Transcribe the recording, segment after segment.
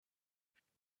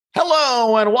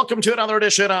Hello, and welcome to another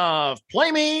edition of Play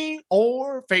Me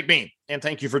or Fade Me. And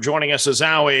thank you for joining us as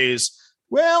always.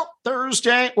 Well,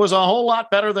 Thursday was a whole lot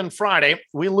better than Friday.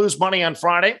 We lose money on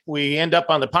Friday. We end up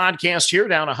on the podcast here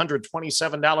down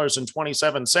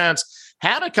 $127.27.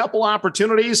 Had a couple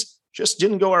opportunities, just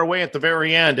didn't go our way at the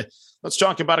very end. Let's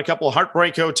talk about a couple of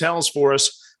heartbreak hotels for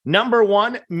us. Number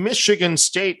one, Michigan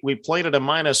State. We played at a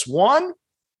 -1.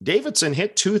 Davidson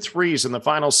hit 2 threes in the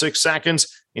final 6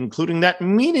 seconds, including that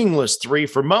meaningless 3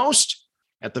 for most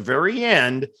at the very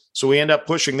end. So we end up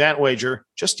pushing that wager.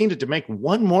 Just needed to make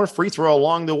one more free throw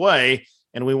along the way,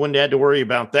 and we wouldn't have to worry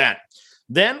about that.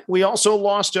 Then we also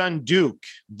lost on Duke.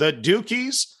 The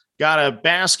Dukies got a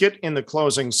basket in the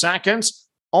closing seconds,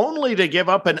 only to give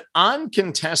up an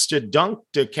uncontested dunk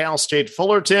to Cal State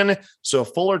Fullerton. So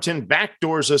Fullerton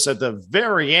backdoors us at the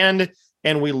very end,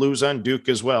 and we lose on Duke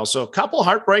as well. So a couple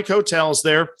heartbreak hotels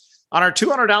there. On our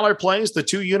 $200 plays, the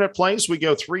 2-unit plays, we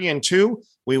go 3-2.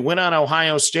 We win on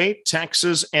Ohio State,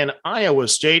 Texas, and Iowa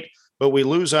State, but we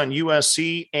lose on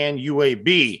USC and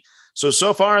UAB.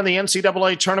 So far in the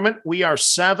NCAA tournament, we are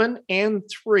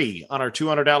 7-3 on our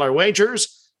 $200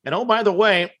 wagers. And oh, by the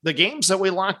way, the games that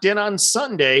we locked in on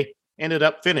Sunday ended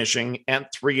up finishing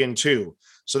at 3-2.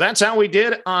 So that's how we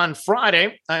did on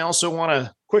Friday. I also want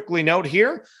to quickly note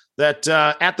here that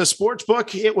at the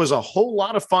Sportsbook, it was a whole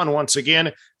lot of fun once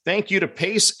again. Thank you to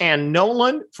Pace and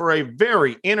Nolan for a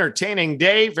very entertaining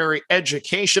day, very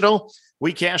educational.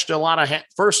 We cashed a lot of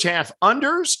first half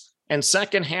unders and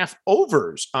second half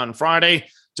overs on Friday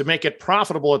to make it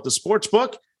profitable at the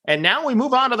Sportsbook. And now we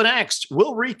move on to the next.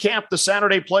 We'll recap the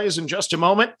Saturday plays in just a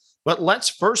moment, but let's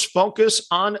first focus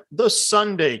on the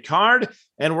Sunday card.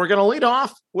 And we're going to lead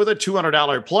off with a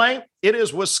 $200 play. It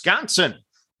is Wisconsin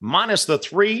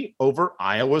 -3 over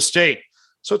Iowa State.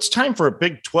 So it's time for a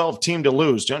Big 12 team to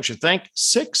lose, don't you think?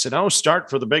 6-0 start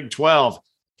for the Big 12.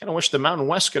 Kind of wish the Mountain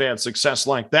West could have success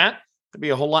like that. It'd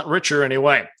be a whole lot richer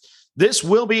anyway. This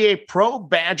will be a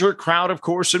pro-Badger crowd, of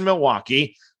course, in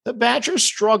Milwaukee. The Badgers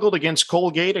struggled against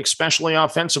Colgate, especially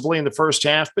offensively in the first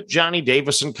half, but Johnny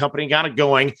Davis and company got it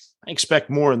going. I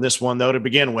expect more in this one, though, to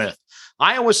begin with.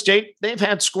 Iowa State, they've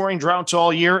had scoring droughts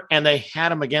all year, and they had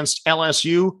them against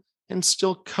LSU and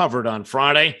still covered on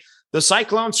Friday. The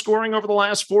Cyclones scoring over the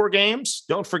last 4 games,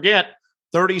 don't forget,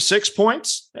 36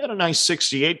 points. They had a nice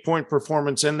 68-point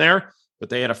performance in there, but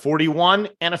they had a 41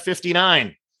 and a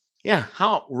 59. Yeah,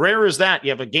 how rare is that?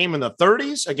 You have a game in the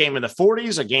 30s, a game in the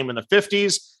 40s, a game in the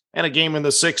 50s, and a game in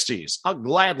the 60s. I'll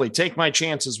gladly take my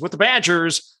chances with the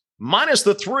Badgers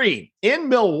 -3 in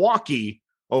Milwaukee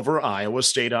over Iowa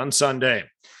State on Sunday.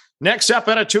 Next up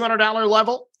at a $200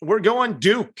 level, we're going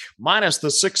Duke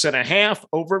 -6.5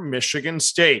 over Michigan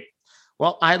State.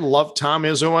 Well, I love Tom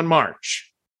Izzo in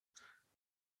March.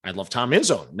 I love Tom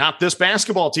Izzo, not this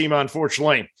basketball team,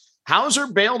 unfortunately. Hauser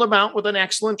bailed him out with an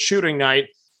excellent shooting night,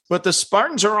 but the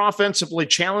Spartans are offensively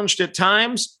challenged at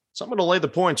times, so I'm going to lay the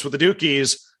points with the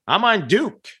Dukies. I'm on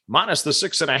Duke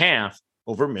 -6.5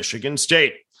 over Michigan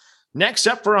State. Next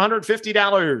up for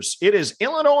 $150, it is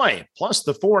Illinois plus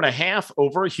the 4.5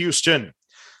 over Houston.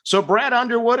 So Brad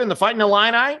Underwood and the Fighting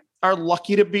Illini are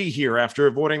lucky to be here after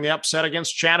avoiding the upset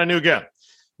against Chattanooga.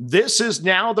 This is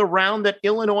now the round that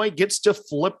Illinois gets to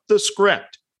flip the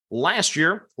script. Last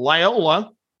year,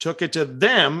 Loyola took it to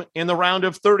them in the round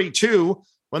of 32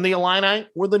 when the Illini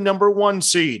were the number 1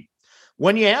 seed.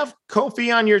 When you have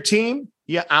Kofi on your team,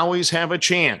 you always have a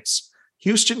chance.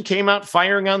 Houston came out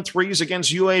firing on threes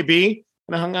against UAB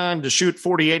and hung on to shoot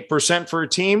 48% for a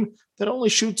team that only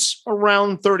shoots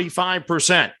around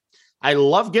 35%. I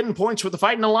love getting points with the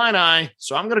Fighting Illini,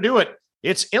 so I'm going to do it.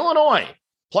 It's Illinois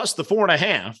plus the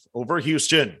 4.5 over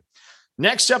Houston.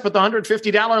 Next up at the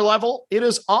 $150 level, it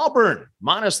is Auburn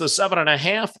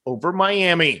 -7.5 over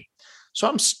Miami. So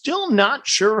I'm still not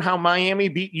sure how Miami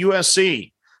beat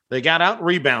USC. They got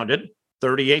out-rebounded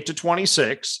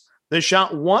 38-26. They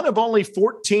shot 1 of only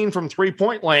 14 from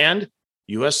three-point land.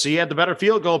 USC had the better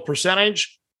field goal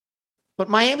percentage, but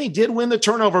Miami did win the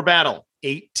turnover battle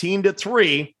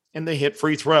 18-3, and they hit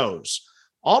free throws.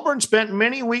 Auburn spent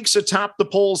many weeks atop the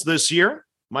polls this year.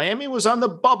 Miami was on the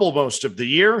bubble most of the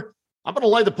year. I'm going to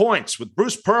lay the points with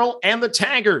Bruce Pearl and the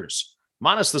Taggers,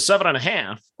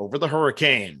 -7.5 over the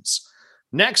Hurricanes.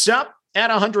 Next up, at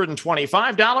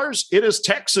 $125, it is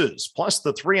Texas plus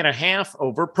the 3.5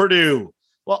 over Purdue.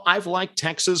 Well, I've liked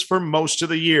Texas for most of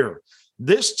the year.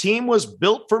 This team was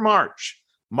built for March.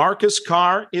 Marcus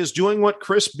Carr is doing what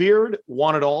Chris Beard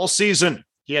wanted all season.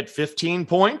 He had 15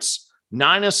 points,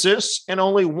 9 assists, and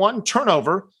only 1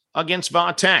 turnover against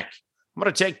Va Tech. I'm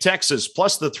going to take Texas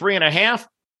plus the 3.5,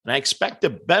 and I expect to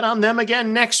bet on them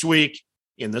again next week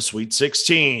in the Sweet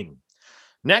 16.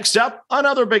 Next up,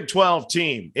 another Big 12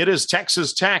 team. It is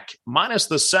Texas Tech minus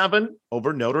the 7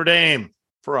 over Notre Dame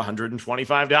for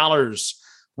 $125.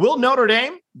 Will Notre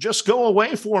Dame just go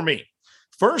away for me?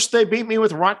 First, they beat me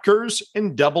with Rutgers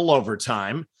in double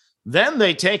overtime. Then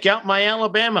they take out my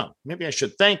Alabama. Maybe I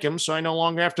should thank them so I no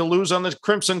longer have to lose on the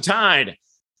Crimson Tide.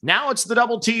 Now it's the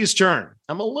Double T's turn.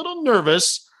 I'm a little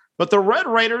nervous, but the Red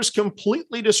Raiders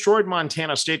completely destroyed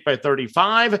Montana State by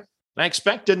 35. And I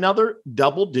expect another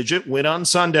double-digit win on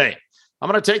Sunday. I'm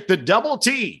going to take the Double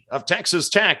T of Texas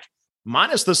Tech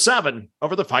minus the 7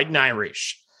 over the Fighting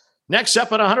Irish. Next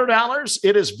up at $100,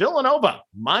 it is Villanova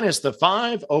minus the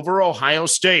 5 over Ohio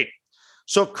State.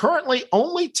 So currently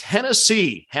only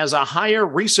Tennessee has a higher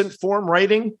recent form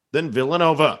rating than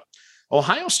Villanova.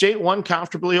 Ohio State won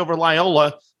comfortably over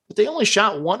Loyola, but they only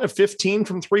shot 1 of 15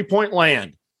 from three-point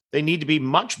land. They need to be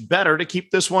much better to keep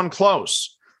this one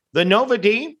close. The Nova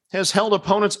D has held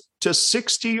opponents to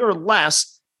 60 or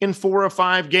less in 4 of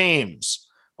 5 games.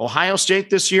 Ohio State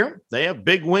this year, they have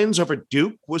big wins over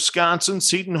Duke, Wisconsin,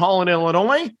 Seton Hall, and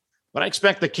Illinois, but I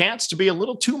expect the Cats to be a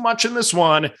little too much in this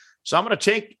one. So I'm going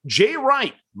to take Jay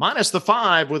Wright minus the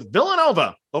 5 with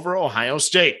Villanova over Ohio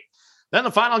State. Then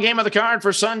the final game of the card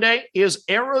for Sunday is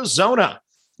Arizona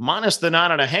minus the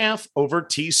 9.5 over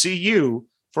TCU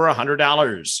for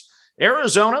 $100.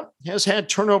 Arizona has had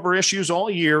turnover issues all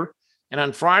year, and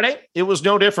on Friday, it was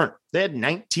no different. They had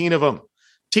 19 of them.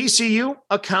 TCU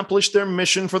accomplished their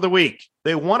mission for the week.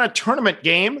 They won a tournament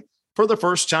game for the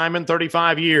first time in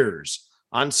 35 years.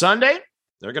 On Sunday,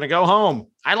 they're going to go home.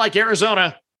 I like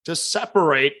Arizona to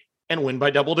separate and win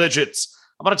by double digits.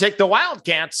 I'm going to take the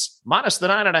Wildcats minus the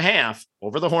 9.5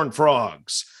 over the Horned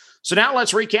Frogs. So now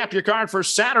let's recap your card for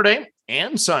Saturday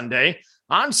and Sunday.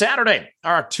 On Saturday,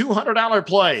 our $200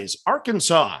 plays,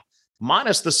 Arkansas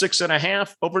minus the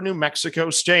 6.5 over New Mexico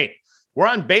State. We're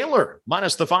on Baylor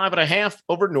minus the 5.5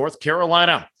 over North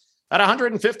Carolina. At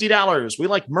 $150, we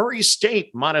like Murray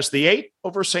State minus the 8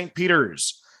 over St.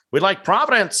 Peter's. We like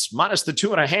Providence minus the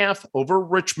 2.5 over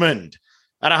Richmond.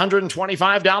 At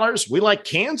 $125, we like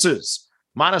Kansas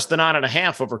minus the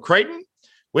 9.5 over Creighton.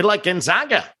 We like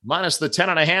Gonzaga minus the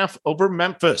 10.5 over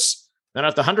Memphis. Then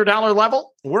at the $100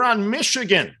 level, we're on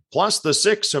Michigan plus the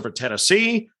 6 over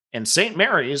Tennessee and St.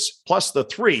 Mary's plus the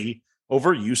 3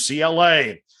 over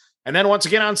UCLA. And then once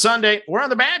again on Sunday, we're on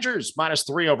the Badgers minus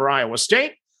 3 over Iowa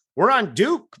State. We're on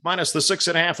Duke minus the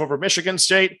 6.5 over Michigan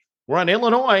State. We're on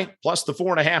Illinois plus the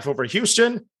 4.5 over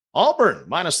Houston. Auburn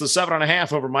minus the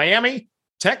 7.5 over Miami.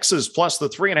 Texas plus the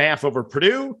 3.5 over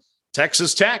Purdue.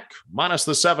 Texas Tech minus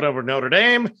the 7 over Notre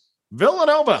Dame.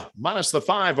 Villanova minus the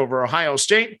 5 over Ohio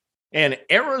State. And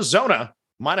Arizona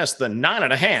minus the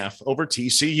 9.5 over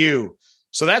TCU.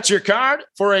 So that's your card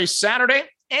for a Saturday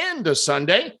and a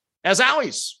Sunday. As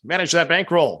always, manage that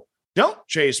bankroll. Don't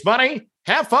chase money.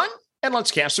 Have fun, and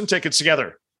let's cash some tickets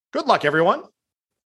together. Good luck, everyone.